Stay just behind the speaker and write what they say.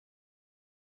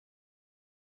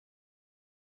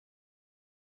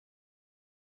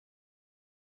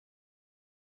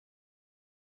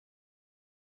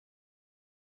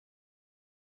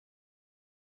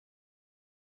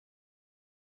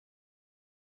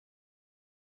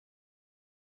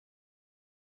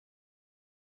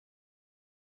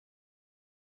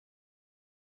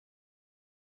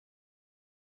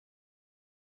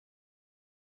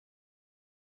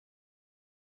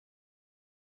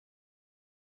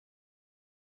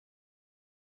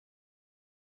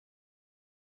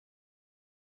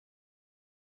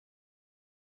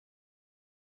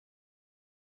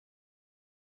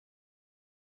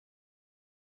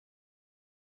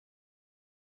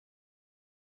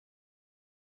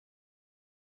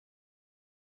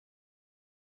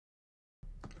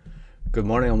Good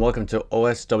morning and welcome to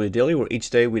OSW Daily, where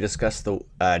each day we discuss the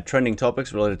trending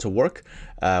topics related to work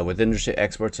with industry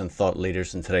experts and thought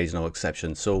leaders, and today's no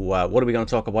exception. So what are we going to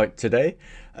talk about today?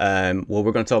 Well,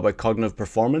 we're going to talk about cognitive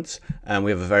performance, and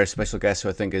we have a very special guest who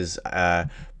I think is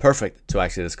perfect to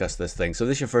actually discuss this thing. So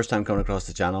this is your first time coming across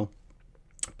the channel.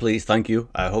 Please, thank you.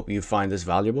 I hope you find this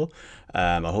valuable.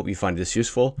 I hope you find this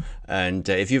useful. And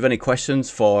if you have any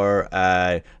questions for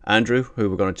Andrew, who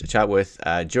we're going to chat with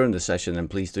during the session, then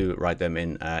please do write them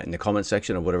in the comment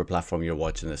section of whatever platform you're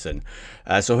watching this in.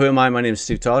 So who am I? My name is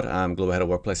Steve Todd. I'm Global Head of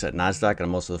Workplace at NASDAQ, and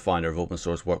I'm also the founder of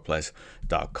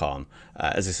OpenSourceWorkplace.com.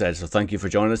 As I said, so thank you for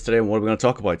joining us today. And what are we going to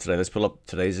talk about today? Let's pull up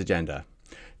today's agenda.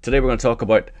 Today we're going to talk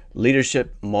about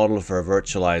leadership model for a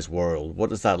virtualized world. What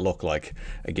does that look like?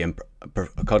 Again,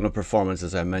 cognitive performance,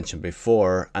 as I mentioned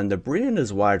before, and the brain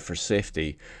is wired for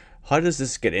safety. How does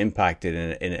this get impacted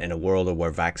in a world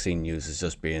where vaccine news is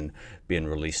just being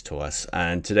released to us?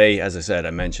 And today, as I said,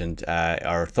 I mentioned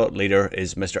our thought leader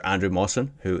is Mr. Andrew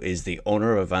Mawson, who is the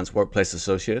owner of Advanced Workplace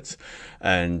Associates.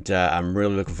 And I'm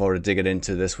really looking forward to digging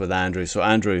into this with Andrew. So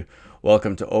Andrew,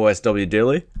 welcome to OSW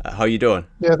Daily. How are you doing?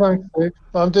 Yeah, thanks, Steve.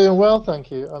 I'm doing well, thank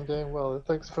you. I'm doing well.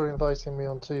 Thanks for inviting me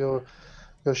onto your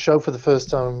show for the first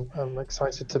time. I'm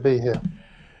excited to be here.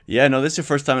 Yeah, no, this is your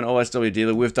first time in OSW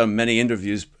Daily. We've done many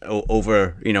interviews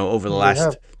over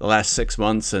the last 6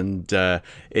 months, and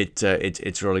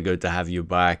it's really good to have you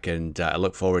back. And I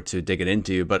look forward to digging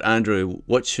into you. But Andrew,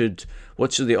 what should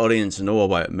the audience know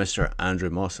about Mr. Andrew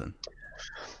Mawson?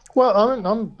 Well, I'm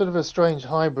a bit of a strange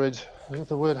hybrid.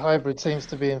 The word hybrid seems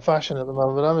to be in fashion at the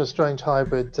moment, but I'm a strange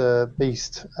hybrid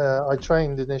beast. I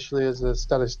trained initially as a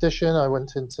statistician. I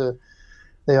went into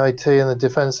the IT and the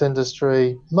defense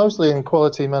industry, mostly in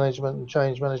quality management and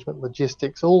change management,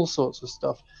 logistics, all sorts of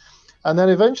stuff. And then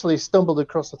eventually stumbled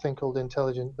across a thing called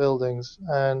intelligent buildings.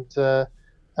 And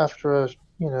after a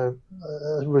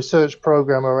research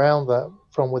program around that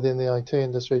from within the IT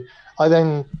industry, I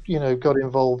then got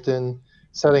involved in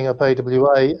setting up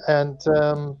AWA and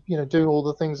doing all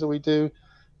the things that we do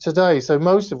today. So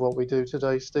most of what we do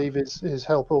today, Steve, is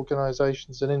help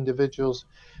organizations and individuals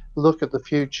look at the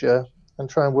future and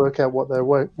try and work out what their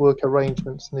work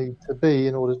arrangements need to be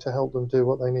in order to help them do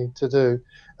what they need to do,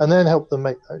 and then help them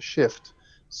make that shift.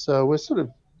 So we're sort of,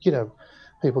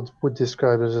 people would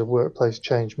describe it as a workplace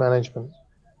change management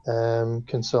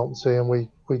consultancy, and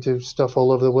we do stuff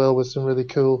all over the world with some really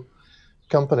cool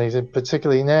companies, and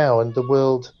particularly now, and the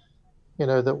world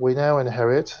that we now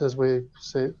inherit as we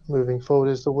see it moving forward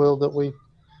is the world that we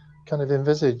kind of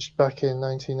envisaged back in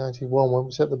 1991 when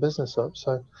we set the business up.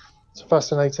 So it's a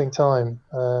fascinating time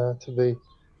to be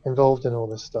involved in all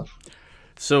this stuff.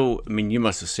 So, I mean, you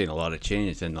must have seen a lot of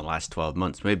changes in the last 12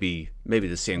 months. Maybe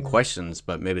the same questions,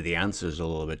 but maybe the answers are a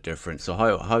little bit different. So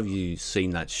how have you seen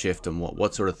that shift, and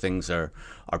what sort of things are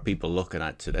people looking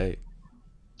at today?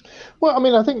 Well,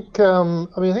 I think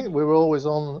we were always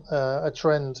on a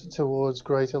trend towards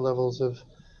greater levels of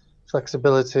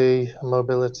flexibility,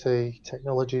 mobility.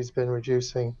 Technology's been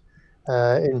reducing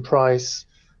in price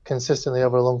consistently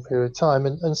over a long period of time,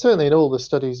 and certainly in all the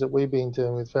studies that we've been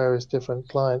doing with various different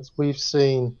clients, we've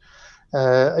seen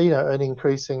an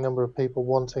increasing number of people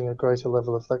wanting a greater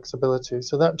level of flexibility.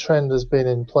 So that trend has been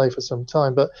in play for some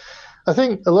time, but I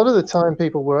think a lot of the time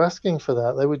people were asking for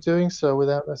that. They were doing so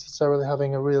without necessarily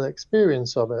having a real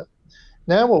experience of it.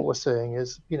 Now what we're seeing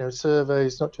is,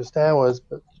 surveys, not just ours,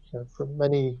 but from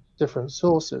many different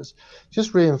sources,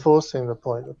 just reinforcing the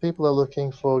point that people are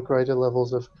looking for greater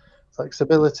levels of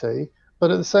flexibility, but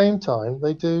at the same time,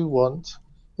 they do want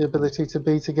the ability to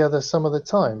be together some of the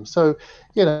time. So,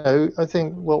 I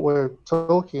think what we're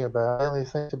talking about, the only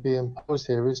thing to be imposed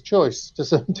here is choice to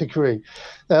some degree.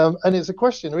 And it's a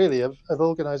question really of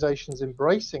organizations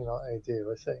embracing that idea,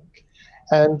 I think,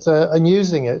 and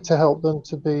using it to help them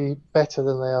to be better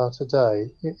than they are today.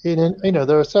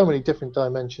 There are so many different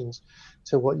dimensions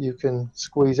to what you can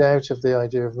squeeze out of the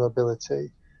idea of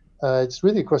mobility. It's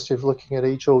really a question of looking at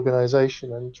each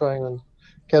organization and trying and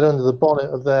get under the bonnet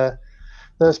of their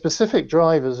specific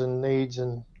drivers and needs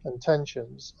and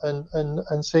tensions,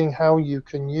 and seeing how you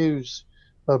can use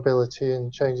mobility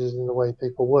and changes in the way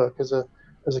people work as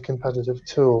a competitive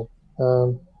tool.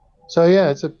 So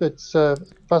yeah, it's a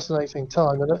fascinating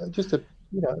time, and just a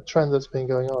trend that's been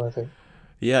going on, I think.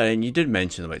 Yeah, and you did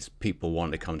mention about people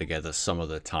wanting to come together some of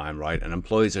the time, right? And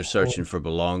employees are searching for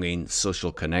belonging,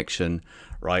 social connection,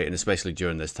 right? And especially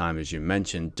during this time, as you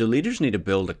mentioned, do leaders need to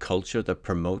build a culture that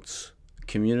promotes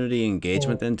community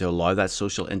engagement then to allow that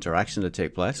social interaction to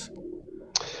take place?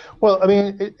 Well,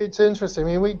 it's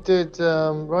interesting. We did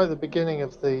right at the beginning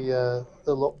of the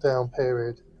lockdown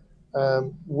period.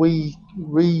 We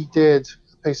redid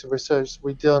piece of research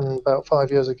we'd done about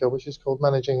 5 years ago, which is called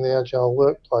Managing the Agile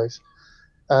Workplace.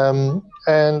 And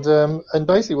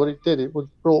basically what it did, it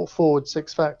brought forward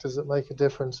 6 factors that make a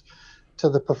difference to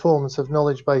the performance of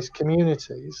knowledge-based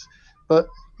communities. But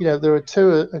there are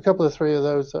a couple of 3 of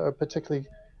those that are particularly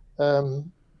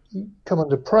come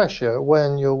under pressure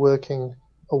when you're working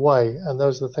away, and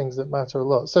those are the things that matter a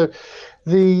lot. So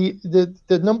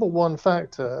the number one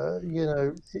factor,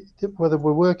 whether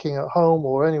we're working at home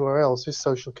or anywhere else, is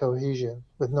social cohesion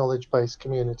with knowledge-based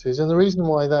communities. And the reason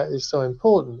why that is so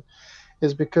important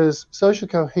is because social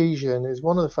cohesion is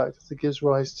one of the factors that gives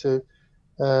rise to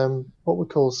what we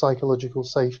call psychological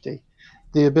safety,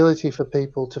 the ability for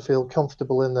people to feel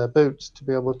comfortable in their boots, to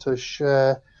be able to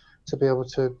share, to be able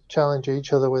to challenge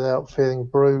each other without feeling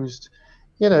bruised.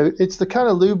 It's the kind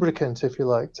of lubricant, if you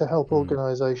like, to help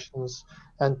organizations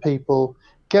and people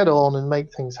get on and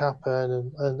make things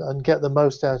happen and get the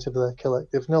most out of their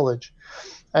collective knowledge.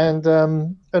 And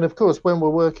of course, when we're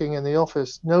working in the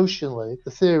office, notionally,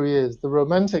 the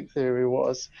romantic theory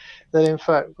was that in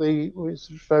fact it was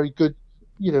very good,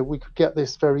 we could get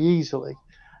this very easily.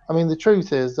 I mean, the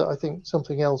truth is that I think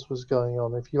something else was going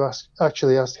on. If you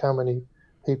actually ask how many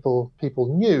people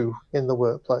knew in the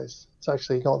workplace, it's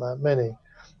actually not that many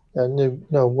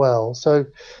know well. So,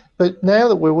 but now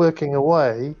that we're working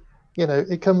away,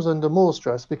 it comes under more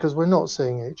stress because we're not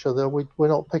seeing each other. We're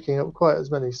not picking up quite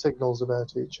as many signals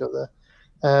about each other.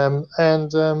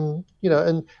 And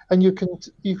you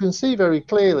can see very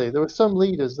clearly there are some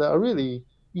leaders that are really,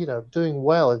 doing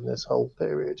well in this whole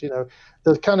period.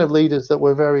 The kind of leaders that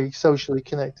were very socially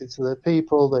connected to their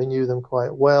people, they knew them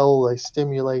quite well, they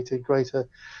stimulated greater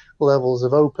levels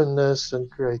of openness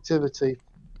and creativity.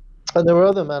 And there were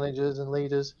other managers and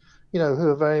leaders, who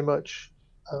are very much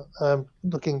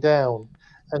looking down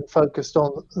and focused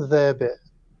on their bit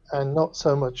and not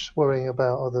so much worrying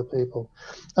about other people.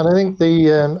 And I think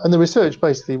the research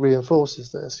basically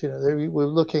reinforces this. We're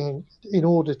looking, in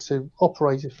order to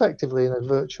operate effectively in a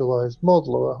virtualized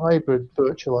model or a hybrid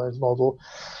virtualized model,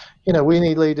 we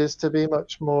need leaders to be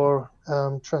much more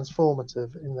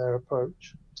transformative in their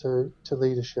approach to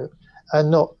leadership and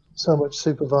not so much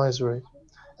supervisory.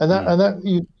 And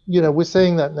we're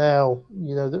seeing that now,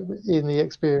 in the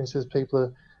experiences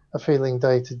people are feeling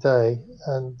day to day.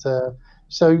 And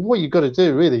so what you've got to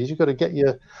do really is you've got to get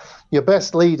your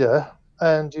best leader,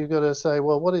 and you've got to say,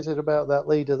 well, what is it about that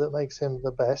leader that makes him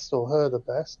the best or her the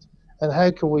best? And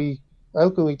how can we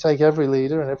take every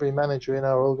leader and every manager in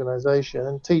our organization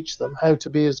and teach them how to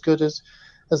be as good as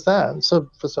that? And so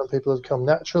for some people it'll come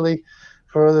naturally.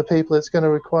 For other people it's going to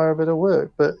require a bit of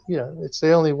work, but it's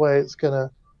the only way it's going to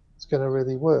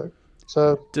really work.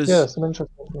 So some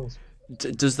interesting things.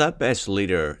 Is that best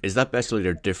leader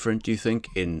different, do you think,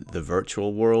 in the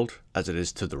virtual world as it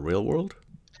is to the real world?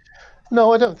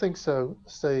 No, I don't think so,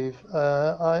 Steve.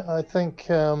 I think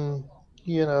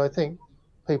I think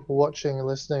people watching and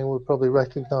listening would probably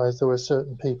recognize there were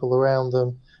certain people around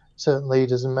them, certain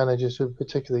leaders and managers who were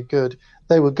particularly good.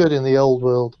 They were good in the old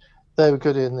world, they were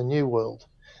good in the new world.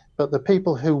 But the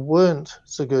people who weren't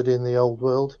so good in the old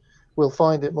world will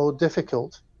find it more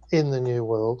difficult in the new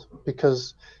world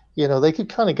because they could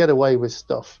kind of get away with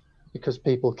stuff because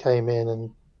people came in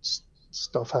and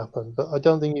stuff happened, but I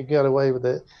don't think you get away with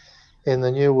it in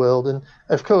the new world. And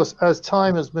of course, as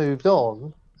time has moved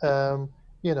on,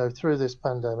 through this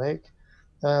pandemic,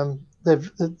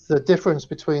 the difference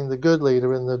between the good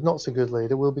leader and the not so good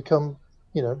leader will become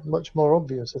much more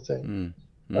obvious, I think.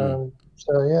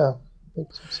 So yeah,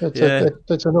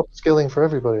 it's an upskilling for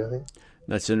everybody, I think.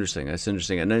 That's interesting.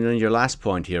 And then on your last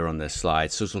point here on this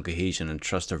slide, social cohesion and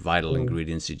trust are vital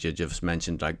ingredients that you just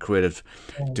mentioned, like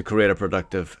to create a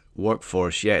productive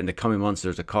workforce. Yeah, in the coming months,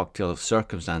 there's a cocktail of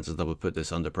circumstances that will put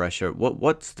this under pressure.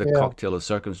 What's the cocktail of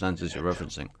circumstances you're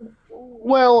referencing?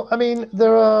 Well, I mean,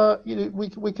 there are,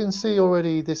 we can see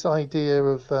already this idea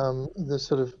of the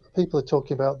sort of people are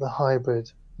talking about the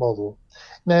hybrid model.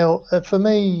 Now, for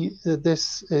me,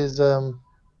 this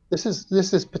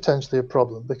is potentially a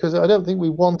problem because I don't think we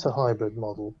want a hybrid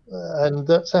model, and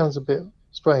that sounds a bit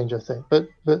strange, I think. But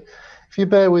if you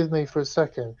bear with me for a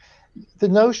second, the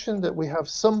notion that we have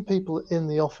some people in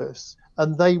the office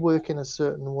and they work in a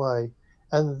certain way,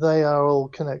 and they are all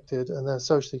connected and they're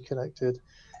socially connected,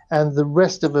 and the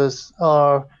rest of us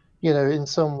are, in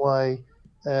some way,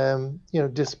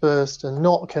 dispersed and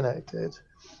not connected,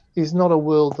 is not a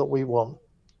world that we want.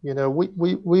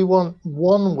 We want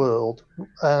one world,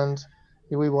 and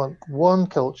we want one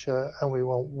culture, and we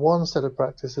want one set of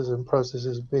practices and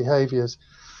processes and behaviors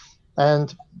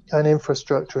and an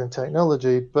infrastructure and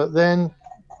technology. But then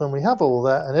when we have all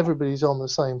that and everybody's on the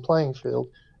same playing field,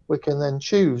 we can then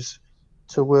choose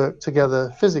to work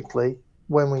together physically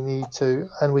when we need to,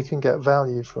 and we can get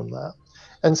value from that.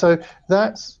 And so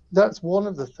that's one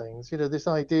of the things, this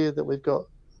idea that we've got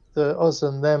the us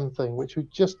and them thing, which we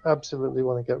just absolutely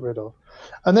want to get rid of.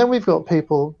 And then we've got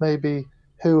people maybe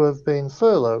who have been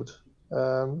furloughed.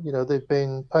 They've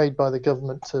been paid by the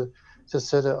government to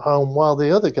sit at home while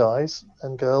the other guys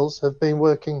and girls have been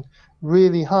working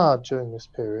really hard during this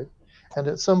period. And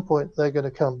at some point, they're going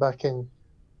to come back in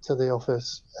to the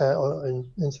office or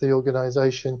into the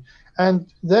organization,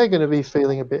 and they're going to be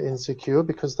feeling a bit insecure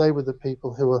because they were the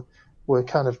people who were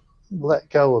kind of let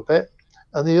go a bit,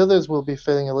 and the others will be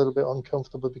feeling a little bit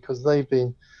uncomfortable because they've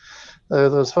been,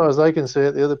 as far as they can see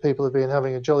it, the other people have been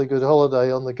having a jolly good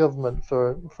holiday on the government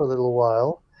for a little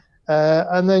while,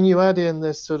 and then you add in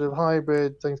this sort of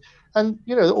hybrid things, and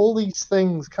all these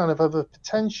things kind of have a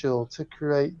potential to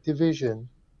create division,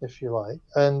 if you like,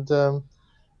 and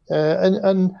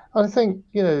I think,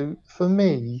 for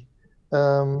me,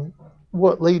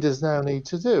 what leaders now need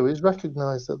to do is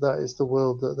recognize that that is the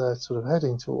world that they're sort of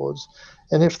heading towards.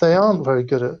 And if they aren't very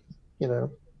good at,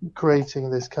 creating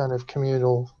this kind of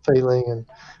communal feeling and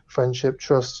friendship,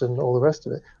 trust, and all the rest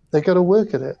of it, they've got to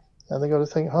work at it, and they've got to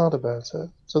think hard about it.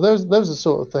 So those are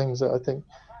sort of things that I think,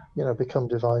 become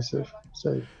divisive.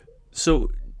 So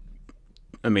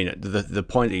I mean, the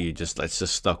point that's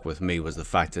just stuck with me was the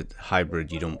fact that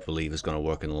hybrid you don't believe is going to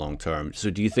work in the long term.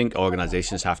 So do you think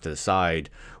organizations have to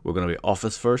decide we're going to be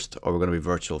office first or we're going to be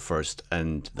virtual first,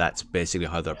 and that's basically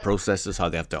how their processes, how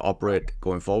they have to operate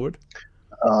going forward?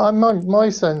 My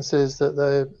sense is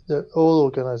that all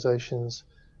organizations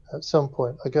at some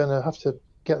point are going to have to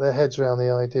get their heads around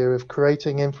the idea of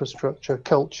creating infrastructure,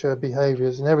 culture,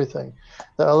 behaviors, and everything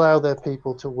that allow their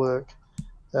people to work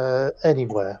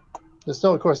anywhere. It's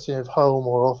not a question of home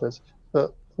or office,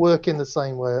 but work in the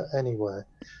same way anywhere.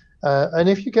 And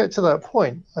if you get to that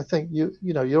point, I think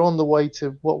you're on the way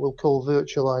to what we'll call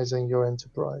virtualizing your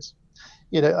enterprise.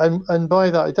 And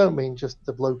by that I don't mean just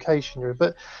the location,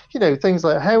 but things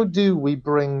like, how do we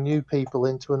bring new people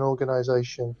into an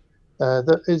organization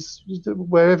that is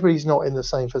where everybody's not in the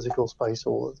same physical space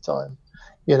all the time?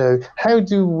 How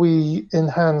do we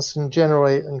enhance and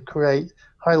generate and create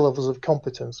high levels of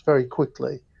competence very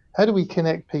quickly? How do we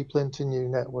connect people into new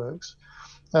networks?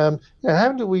 How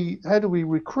do we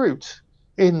recruit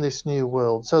in this new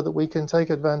world so that we can take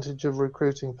advantage of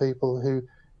recruiting people who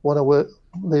want to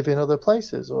live in other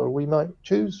places, or we might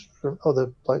choose from other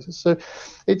places? So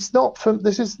it's not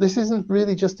this isn't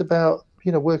really just about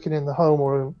working in the home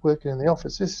or working in the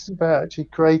office. This is about actually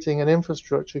creating an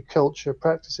infrastructure, culture,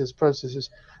 practices, processes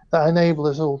that enable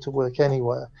us all to work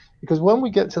anywhere. Because when we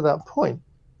get to that point,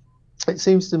 it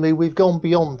seems to me we've gone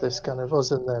beyond this kind of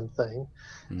us and them thing,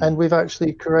 and we've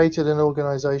actually created an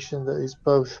organization that is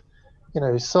both,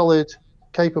 solid,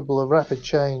 capable of rapid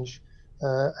change,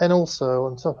 and also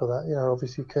on top of that,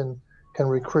 obviously can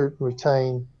recruit and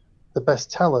retain the best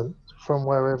talent from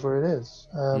wherever it is.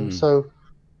 So,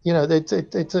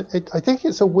 I think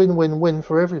it's a win-win-win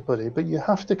for everybody, but you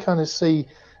have to kind of see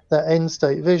that end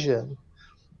state vision,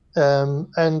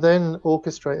 and then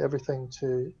orchestrate everything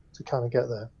to kind of get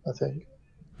there, I think.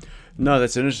 No,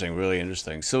 that's interesting, really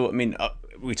interesting. So, I mean,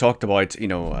 we talked about,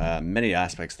 many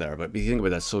aspects there, but if you think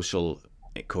about that social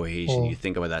cohesion, you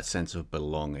think about that sense of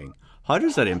belonging. How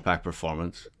does that impact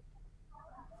performance?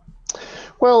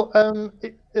 Well,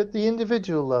 at the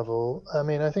individual level, I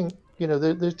mean, I think,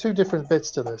 there's two different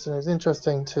bits to this, and it's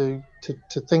interesting to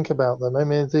think about them. I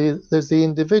mean, there's the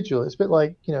individual. It's a bit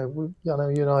like, I know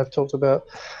you and I have talked about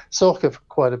soccer for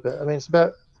quite a bit. I mean, it's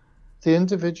about the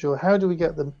individual. How do we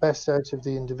get the best out of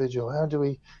the individual? How do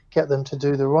we get them to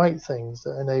do the right things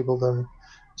that enable them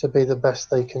to be the best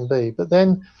they can be? But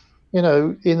then,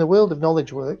 in the world of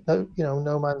knowledge work,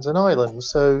 no man's an island.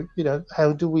 So,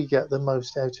 how do we get the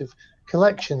most out of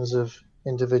collections of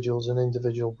individuals and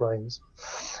individual brains?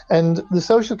 And the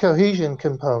social cohesion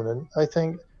component, I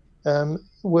think,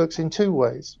 works in two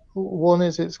ways. One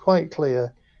is it's quite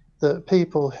clear that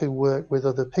people who work with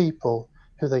other people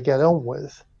who they get on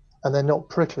with and they're not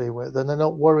prickly with and they're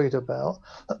not worried about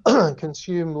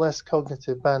consume less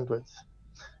cognitive bandwidth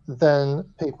than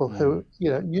people who,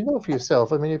 for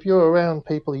yourself. I mean, if you're around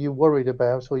people you're worried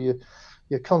about, or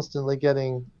you're constantly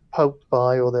getting poked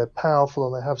by, or they're powerful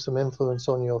and they have some influence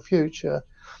on your future,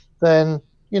 then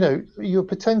you're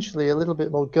potentially a little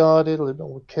bit more guarded, a little bit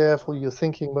more careful. You're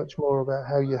thinking much more about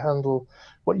how you handle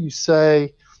what you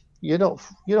say. You're not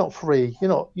free.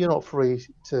 You're not free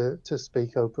to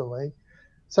speak openly.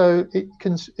 So it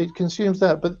consumes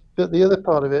that. But the other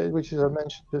part of it, which as I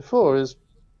mentioned before, is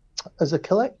as a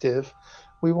collective,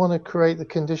 we want to create the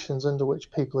conditions under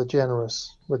which people are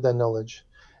generous with their knowledge.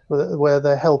 where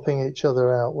they're helping each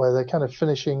other out, where they're kind of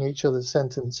finishing each other's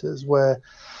sentences, where,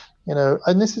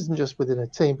 and this isn't just within a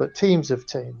team, but teams of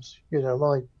teams.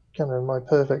 My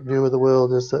perfect view of the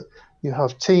world is that you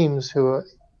have teams who are,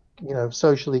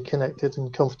 socially connected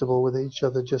and comfortable with each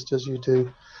other, just as you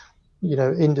do,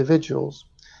 individuals.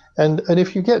 And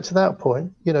if you get to that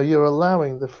point, you're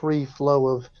allowing the free flow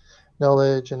of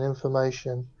knowledge and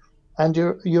information, and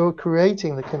you're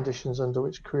creating the conditions under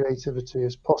which creativity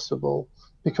is possible,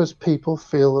 because people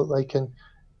feel that they can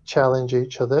challenge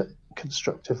each other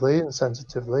constructively and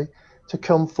sensitively to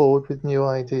come forward with new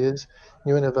ideas,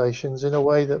 new innovations, in a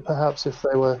way that perhaps if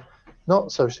they were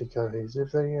not socially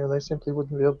cohesive, they simply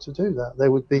wouldn't be able to do that. They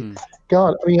would be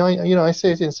guarded. I mean, I see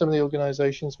it in some of the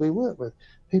organisations we work with.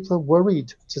 People are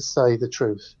worried to say the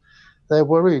truth. They're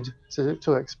worried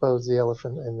to expose the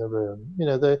elephant in the room.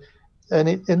 And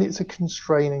it's a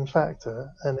constraining factor,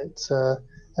 and it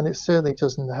certainly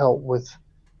doesn't help with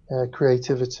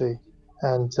creativity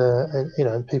and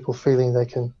people feeling they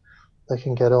can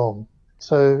get on.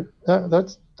 So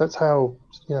that's how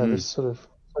this sort of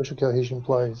social cohesion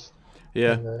plays.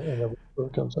 Yeah. In the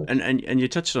and you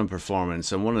touched on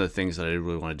performance, and one of the things that I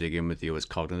really want to dig in with you is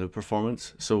cognitive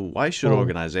performance. So why should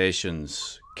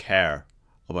organizations care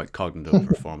about cognitive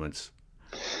performance?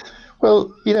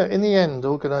 Well, in the end,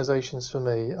 organizations for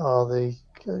me are the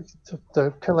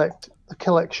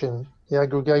collection, the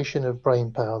aggregation of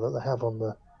brain power that they have on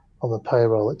the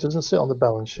payroll. It doesn't sit on the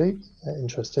balance sheet,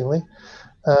 interestingly.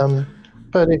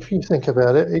 But if you think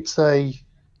about it, it's an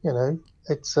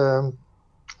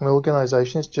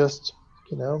organization. It's just,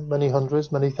 many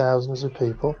hundreds, many thousands of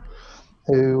people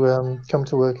who come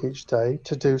to work each day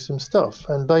to do some stuff.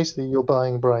 And basically you're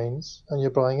buying brains and you're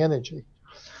buying energy.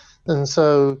 And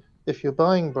so if you're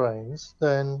buying brains,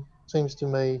 then it seems to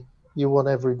me you want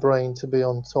every brain to be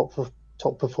on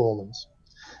top performance.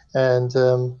 And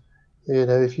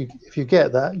if you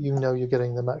get that, you're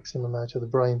getting the maximum out of the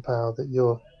brain power that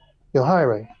you're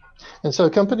hiring. And so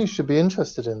companies should be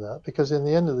interested in that, because in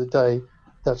the end of the day,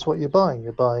 that's what you're buying.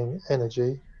 You're buying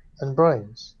energy and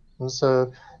brains. And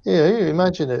so, you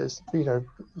imagine it as,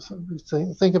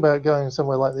 think about going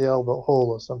somewhere like the Albert Hall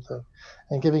or something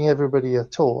and giving everybody a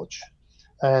torch.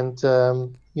 And,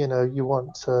 you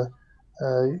want to,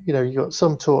 you've got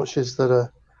some torches that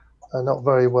are not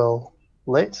very well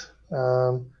lit.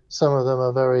 Some of them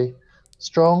are very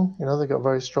strong. They've got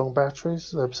very strong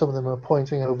batteries. Some of them are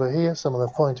pointing over here. Some of them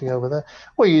are pointing over there.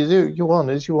 What you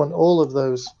want all of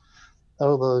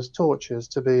those torches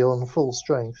to be on full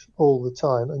strength all the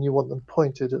time, and you want them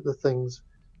pointed at the things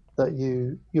that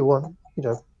you want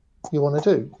to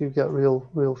do. You get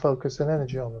real focus and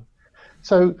energy on them.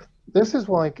 So this is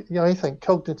why I think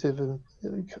cognitive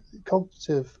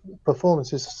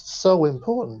performance is so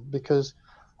important, because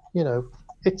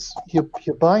it's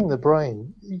you're buying the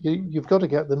brain. You've got to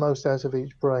get the most out of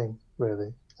each brain,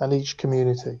 really, and each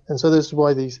community. And so this is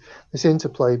why this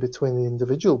interplay between the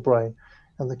individual brain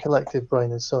and the collective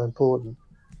brain is so important,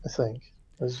 I think.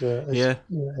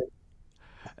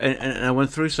 And I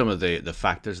went through some of the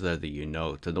factors there that you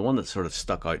note, and the one that sort of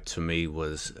stuck out to me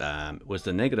was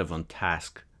the negative on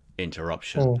task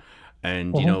interruption.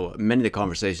 And many of the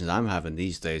conversations I'm having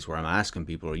these days, where I'm asking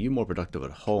people, are you more productive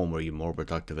at home or are you more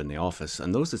productive in the office?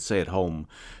 And those that say at home,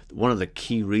 one of the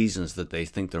key reasons that they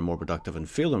think they're more productive and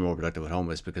feel they're more productive at home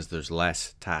is because there's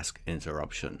less task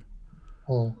interruption.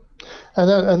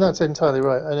 And that's entirely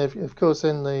right. And if, of course,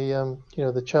 in the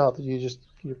the chart that you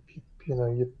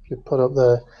put up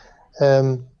there,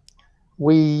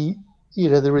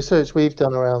 the research we've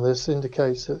done around this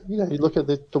indicates that you look at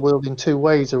the world in two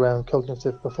ways around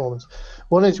cognitive performance.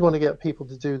 One is you want to get people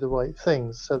to do the right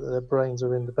things so that their brains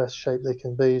are in the best shape they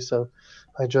can be. So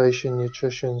hydration,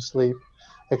 nutrition, sleep,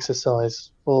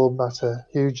 exercise all matter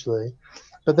hugely.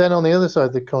 But then on the other side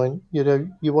of the coin,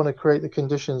 you want to create the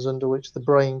conditions under which the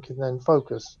brain can then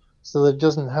focus, so that it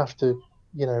doesn't have to,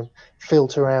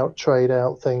 filter out, trade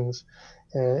out things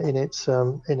in its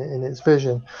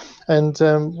vision. And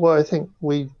what I think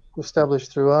we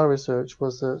established through our research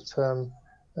was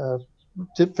that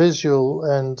visual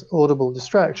and audible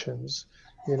distractions,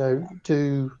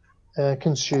 do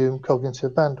consume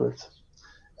cognitive bandwidth,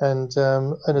 and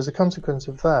as a consequence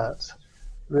of that,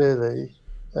 really.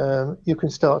 You can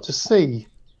start to see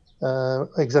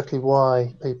exactly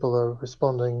why people are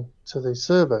responding to these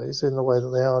surveys in the way that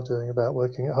they are doing about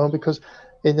working at home, because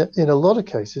in a lot of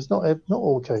cases, not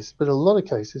all cases, but in a lot of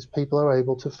cases, people are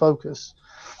able to focus.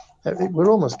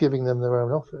 We're almost giving them their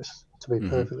own office, to be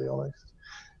perfectly honest,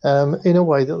 in a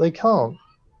way that they can't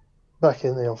back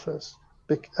in the office.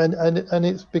 And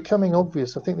it's becoming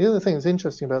obvious. I think the other thing that's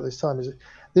interesting about this time is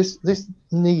this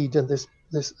need and this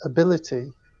this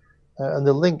ability and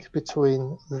the link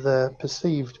between their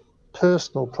perceived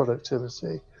personal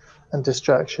productivity and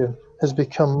distraction has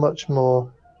become much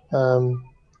more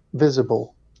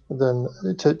visible than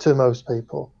to most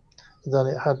people than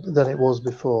it was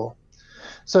before.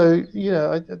 So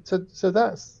so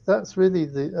that's really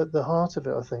the heart of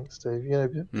it, I think, Steve.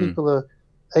 People are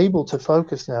able to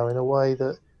focus now in a way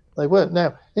that they weren't.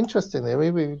 Now, interestingly,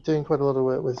 we're doing quite a lot of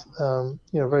work with a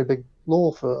very big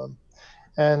law firm,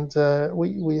 and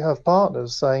we have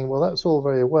partners saying, well, that's all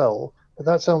very well, but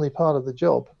that's only part of the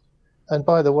job. And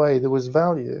by the way, there was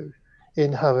value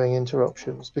in having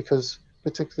interruptions because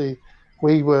particularly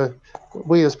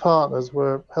we as partners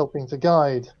were helping to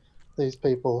guide these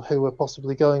people who were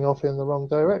possibly going off in the wrong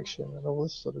direction and all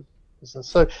this sort of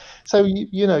business. So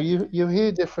you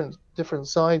hear different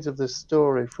sides of this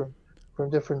story from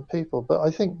different people, but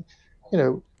I think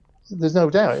there's no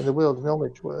doubt in the world of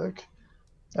knowledge work,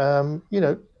 a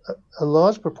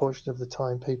large proportion of the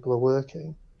time people are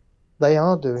working, they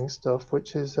are doing stuff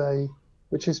which is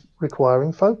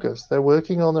requiring focus. They're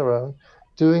working on their own,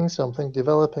 doing something,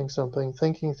 developing something,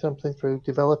 thinking something through,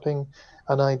 developing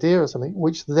an idea or something,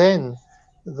 which then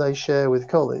they share with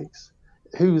colleagues,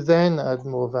 who then add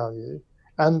more value,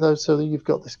 and so that you've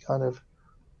got this kind of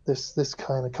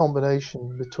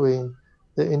combination between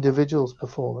the individual's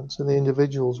performance and the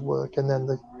individual's work, and then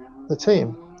the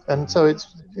team. And so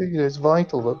it's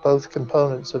vital that both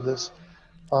components of this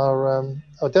are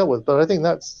dealt with. But I think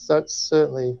that's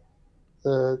certainly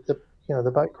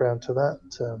the background to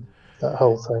that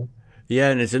whole thing. Yeah,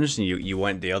 and it's interesting you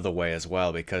went the other way as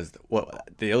well, because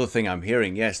the other thing I'm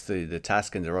hearing, yes, the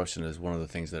task interruption is one of the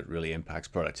things that really impacts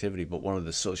productivity, but one of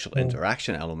the social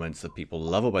interaction elements that people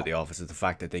love about the office is the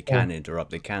fact that they can interrupt,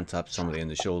 they can tap somebody in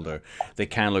the shoulder, they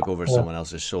can look over someone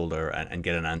else's shoulder and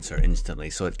get an answer instantly.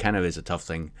 So it kind of is a tough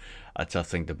thing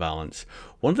to balance.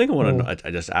 One thing I want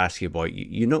to just ask you about,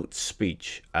 you note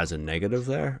speech as a negative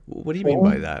there. What do you mean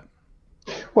by that?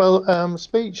 Well,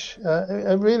 speech,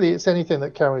 really, it's anything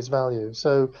that carries value.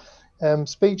 So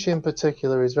speech in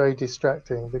particular is very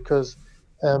distracting because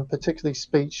particularly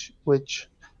speech which,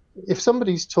 if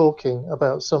somebody's talking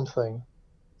about something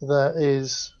that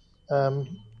is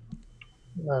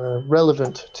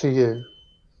relevant to you,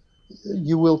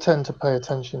 you will tend to pay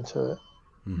attention to it.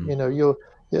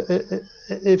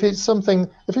 If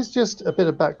it's just a bit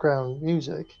of background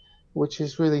music, which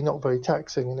is really not very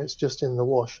taxing and it's just in the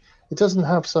wash, it doesn't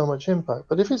have so much impact.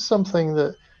 But if it's something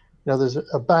that, there's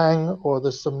a bang or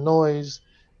there's some noise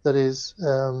that is,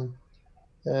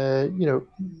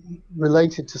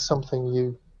 related to something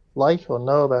you like or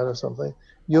know about or something,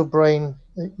 your brain,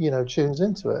 tunes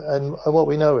into it. And what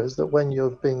we know is that when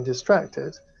you've been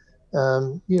distracted,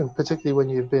 particularly when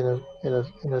you've been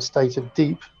in a state of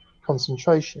deep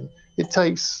concentration, it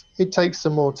takes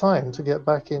some more time to get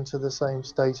back into the same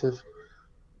state of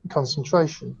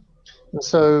concentration. And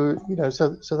so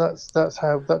so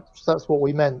that's what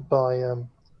we meant by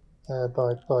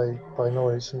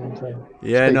noise and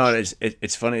Yeah, speech. no,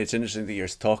 it's funny. It's interesting that you're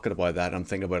talking about that. I'm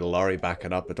thinking about a lorry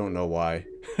backing up. I don't know why.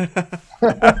 And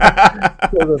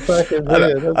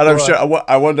I'm sure.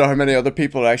 I wonder how many other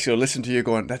people actually listen to you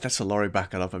going, that's a lorry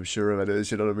backing up. I'm sure it is.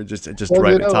 You know what I mean? Just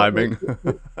right the timing.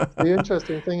 The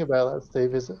interesting thing about that,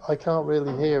 Steve, is I can't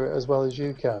really hear it as well as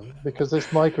you can because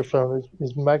this microphone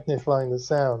is magnifying the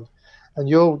sound, and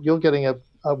you're getting a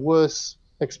worse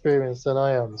experience than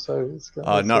I am. So it's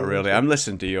not really. I'm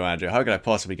listening to you, Andrew. How could I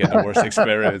possibly get a worse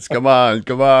experience? Come on.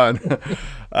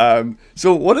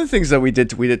 So one of the things that we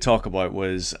did talk about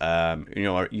was,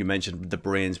 you mentioned the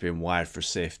brain's being wired for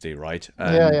safety, right?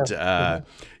 And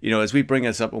as we bring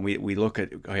this up and we look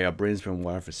at our brain's been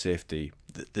wired for safety,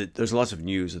 there's lots of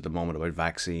news at the moment about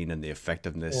vaccine and the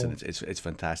effectiveness, and it's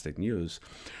fantastic news.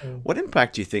 What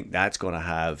impact do you think that's going to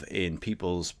have in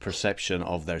people's perception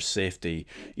of their safety?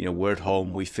 We're at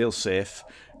home, we feel safe,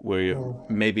 we're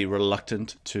maybe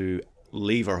reluctant to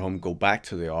leave our home, go back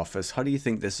to the office. How do you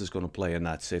think this is going to play in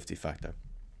that safety factor?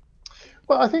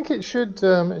 Well, I think it should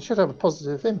have a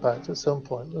positive impact at some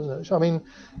point, doesn't it? I mean,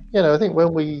 I think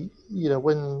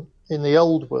when in the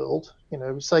old world,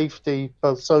 safety,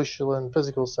 both social and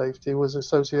physical safety, was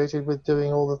associated with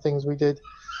doing all the things we did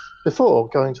before,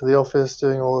 going to the office,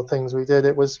 doing all the things we did.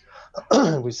 It was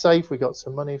safe. We got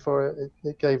some money for it.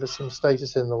 It gave us some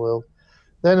status in the world.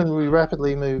 Then we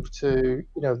rapidly moved to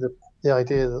the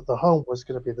idea that the home was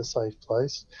going to be the safe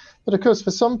place. But of course,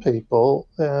 for some people,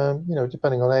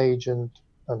 depending on age and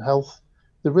health,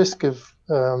 the risk of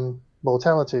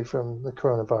mortality from the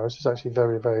coronavirus is actually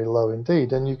very, very low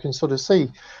indeed. And you can sort of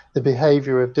see the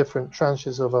behavior of different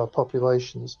tranches of our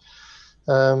populations,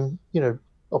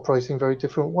 operating very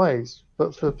different ways.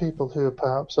 But for people who are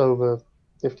perhaps over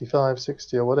 55,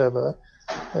 60 or whatever,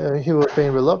 who have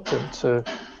been reluctant to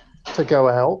go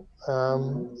out,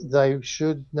 they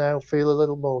should now feel a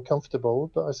little more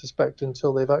comfortable. But I suspect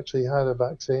until they've actually had a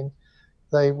vaccine,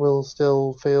 they will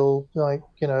still feel like,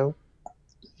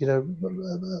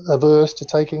 averse to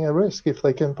taking a risk if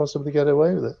they can possibly get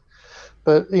away with it.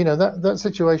 But that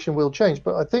situation will change.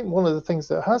 But I think one of the things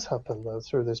that has happened though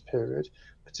through this period,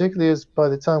 particularly as by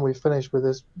the time we finish with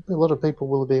this, a lot of people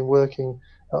will have been working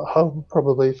at home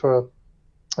probably for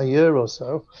a year or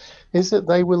so, is that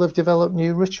they will have developed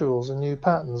new rituals and new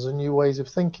patterns and new ways of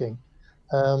thinking,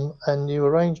 and new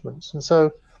arrangements. And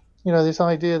so, this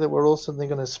idea that we're all suddenly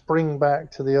going to spring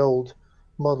back to the old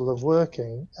model of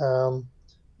working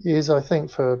is, I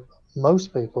think, for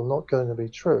most people, not going to be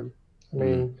true. I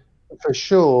mean, for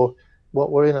sure,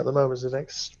 what we're in at the moment is a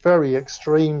very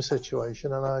extreme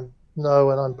situation, and I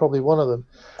know, and I'm probably one of them,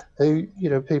 who,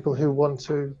 people who want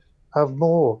to have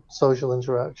more social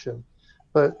interaction.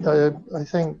 But I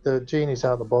think the genie's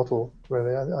out of the bottle,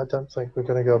 really. I don't think we're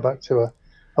going to go back to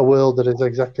a world that is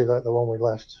exactly like the one we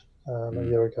left a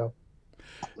year ago.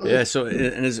 Yeah, so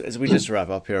and as we just wrap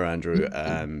up here, Andrew,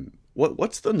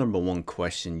 what's the number one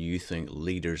question you think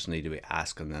leaders need to be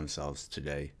asking themselves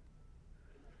today?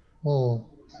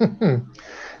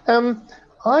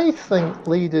 I think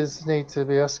leaders need to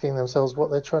be asking themselves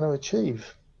what they're trying to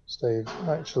achieve, Steve,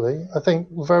 actually. I think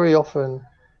very often,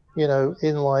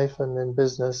 in life and in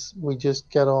business, we just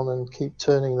get on and keep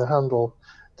turning the handle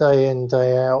day in,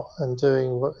 day out, and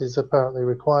doing what is apparently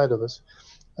required of us.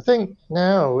 I think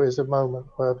now is a moment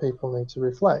where people need to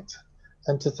reflect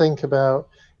and to think about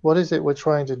what is it we're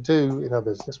trying to do in our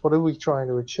business? What are we trying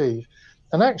to achieve?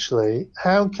 And actually,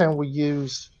 how can we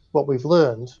use what we've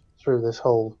learned through this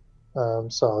whole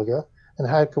saga, and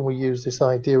how can we use this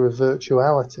idea of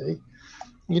virtuality,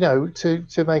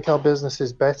 to make our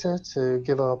businesses better, to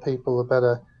give our people a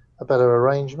better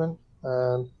arrangement,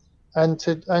 and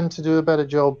to do a better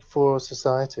job for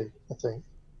society. I think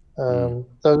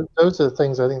those are the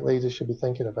things I think leaders should be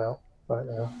thinking about right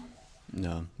now.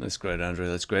 No, that's great, Andrew.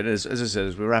 That's great. As I said,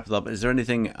 as we wrap it up, is there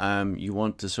anything you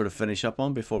want to sort of finish up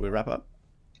on before we wrap up?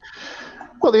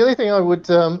 Well, the only thing I would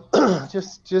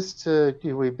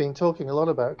we've been talking a lot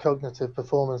about cognitive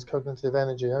performance, cognitive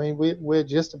energy. I mean, we're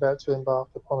just about to embark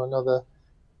upon another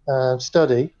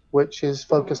study, which is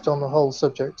focused on the whole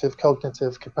subject of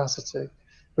cognitive capacity,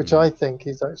 which I think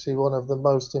is actually one of the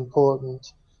most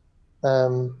important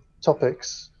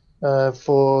topics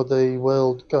for the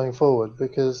world going forward.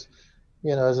 Because,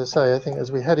 as I say, I think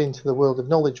as we head into the world of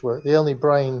knowledge work, the only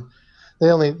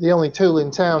tool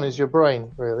in town is your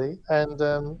brain, really. And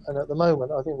at the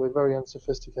moment, I think we're very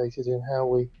unsophisticated in how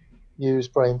we use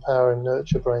brain power and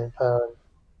nurture brain power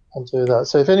and do that.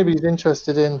 So if anybody's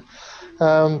interested in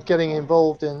getting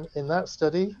involved in that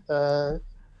study,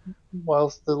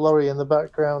 whilst the lorry in the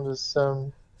background is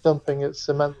dumping its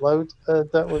cement load,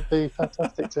 that would be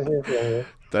fantastic to hear from you.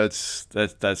 That's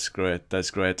great. That's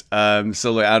great.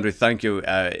 So, look, Andrew, thank you.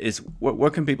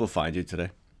 Where can people find you today?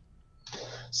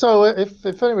 So if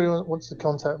anybody wants to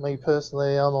contact me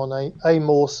personally, I'm on a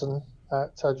Mawson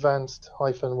at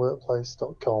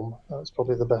advanced-workplace.com. That's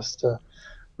probably the best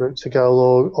route to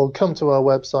go, or come to our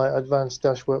website,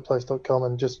 advanced-workplace.com,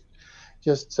 and just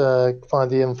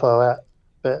find the info at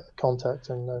contact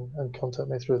and contact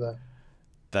me through there.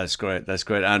 That's great. That's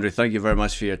great, Andrew. Thank you very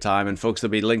much for your time. And folks,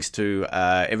 there'll be links to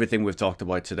everything we've talked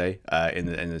about today in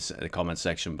the comment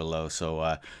section below.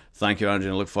 So thank you, Andrew,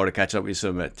 and look forward to catching up with you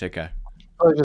soon, mate. Take care.